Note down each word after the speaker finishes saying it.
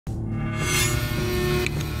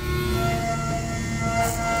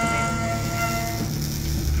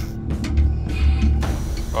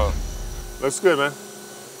Looks good, man.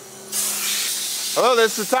 Hello,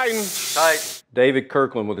 this is Titan. Titan. David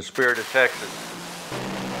Kirkland with the Spirit of Texas.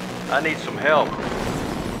 I need some help.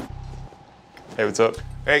 Hey, what's up?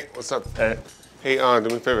 Hey, what's up? Hey. Hey, do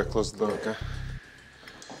me a favor, close the door, okay?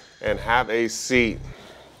 And have a seat.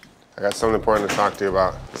 I got something important to talk to you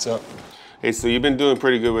about. What's up? Hey, so you've been doing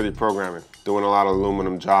pretty good with your programming, doing a lot of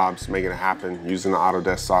aluminum jobs, making it happen, using the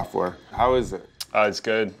Autodesk software. How is it? It's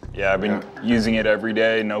good. Yeah, I've been using it every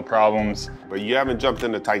day, no problems. But you haven't jumped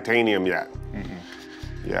into titanium yet.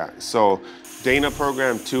 Yeah, so Dana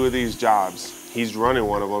programmed 2 of these jobs. He's running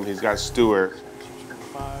one of them. He's got Stuart.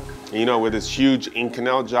 And you know, with this huge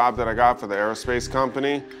Inconel job that I got for the aerospace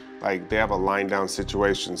company, like they have a line down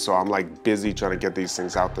situation. So I'm like busy trying to get these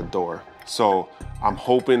things out the door. So I'm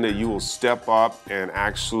hoping that you will step up and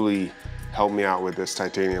actually help me out with this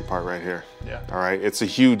titanium part right here. Yeah. All right, it's a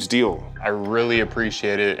huge deal. I really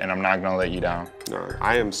appreciate it, and I'm not gonna let you down. No,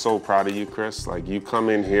 I am so proud of you, Chris. Like, you come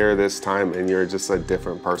in here this time and you're just a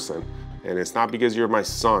different person. And it's not because you're my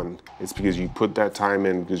son, it's because you put that time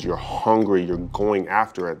in because you're hungry, you're going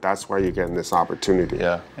after it. That's why you're getting this opportunity.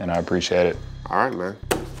 Yeah, and I appreciate it. All right, man,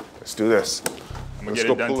 let's do this. I'm gonna get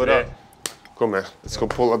it done today. Cool, man, let's go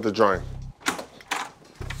pull up the drawing.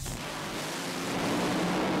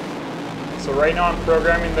 So right now I'm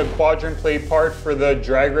programming the quadrant plate part for the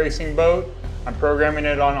drag racing boat. I'm programming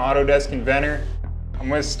it on Autodesk Inventor. I'm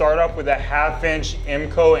gonna start up with a 1/2"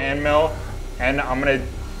 IMCO end mill, and I'm gonna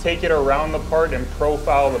take it around the part and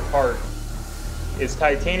profile the part. It's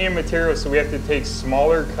titanium material, so we have to take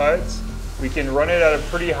smaller cuts. We can run it at a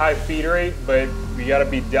pretty high feed rate, but we gotta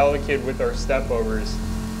be delicate with our step overs.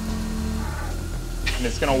 And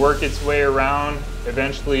it's gonna work its way around,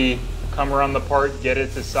 eventually come around the part, get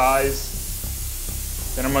it to size.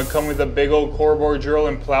 Then I'm gonna come with a big old core bore drill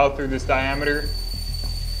and plow through this diameter.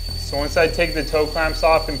 So once I take the toe clamps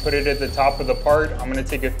off and put it at the top of the part, I'm gonna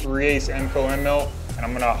take a 3/8 IMCO end mill and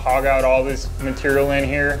I'm gonna hog out all this material in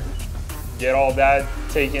here, get all that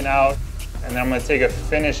taken out, and then I'm gonna take a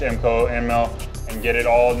finish IMCO end mill and get it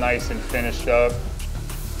all nice and finished up.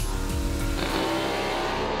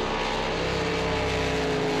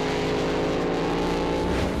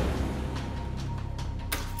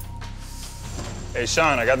 Hey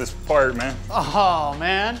Sean, I got this part, man. Oh,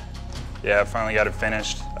 man. Yeah, I finally got it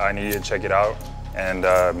finished. I need you to check it out and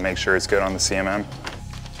make sure it's good on the CMM.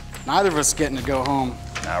 Neither of us getting to go home.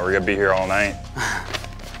 Nah, we're gonna be here all night.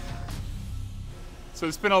 So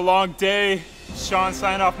it's been a long day. Sean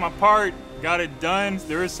signed off my part, got it done.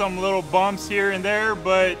 There was some little bumps here and there,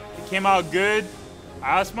 but it came out good.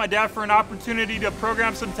 I asked my dad for an opportunity to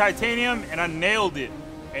program some titanium and I nailed it.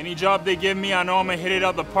 Any job they give me, I know I'm gonna hit it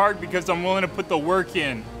out the park because I'm willing to put the work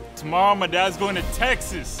in. Tomorrow, my dad's going to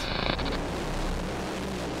Texas.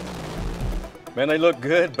 Man, they look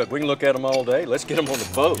good, but we can look at them all day. Let's get them on the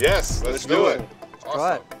boat. Yes, let's do it. Awesome.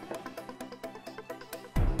 Right.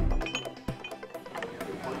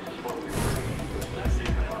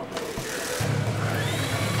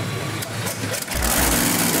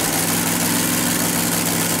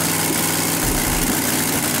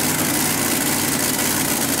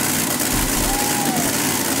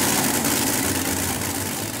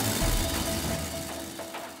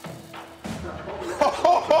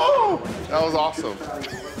 That was awesome.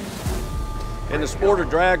 In the sport of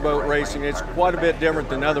drag boat racing, it's quite a bit different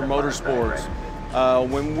than other motorsports.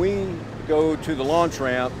 When we go to the launch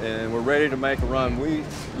ramp and we're ready to make a run, we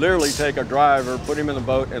literally take our driver, put him in the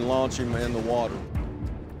boat, and launch him in the water.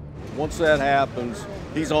 Once that happens,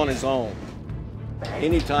 he's on his own.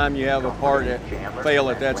 Anytime you have a part that fail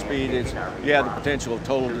at that speed, you have the potential of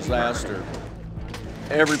total disaster.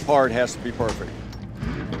 Every part has to be perfect.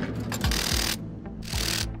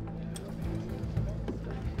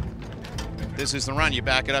 This is the run. You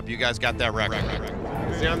back it up. You guys got that record.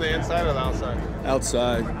 Is he on the inside or the outside?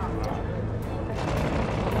 Outside.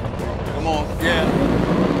 Come on. Yeah.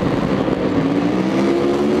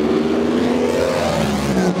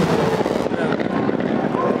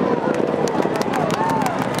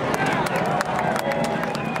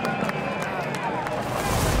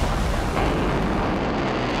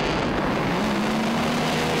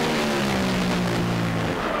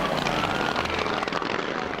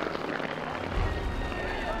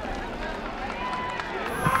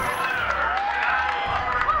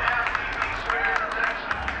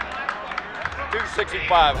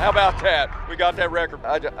 $265. How about that? We got that record.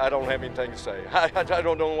 I don't have anything to say. I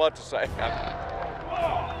don't know what to say.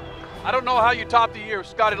 I don't know how you top the year.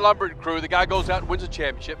 Scotty Lumber and crew, the guy goes out and wins a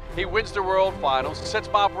championship. He wins the world finals, sets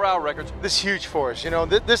mile per hour records. This is huge for us. You know,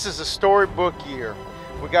 this is a storybook year.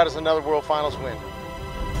 We got us another world finals win.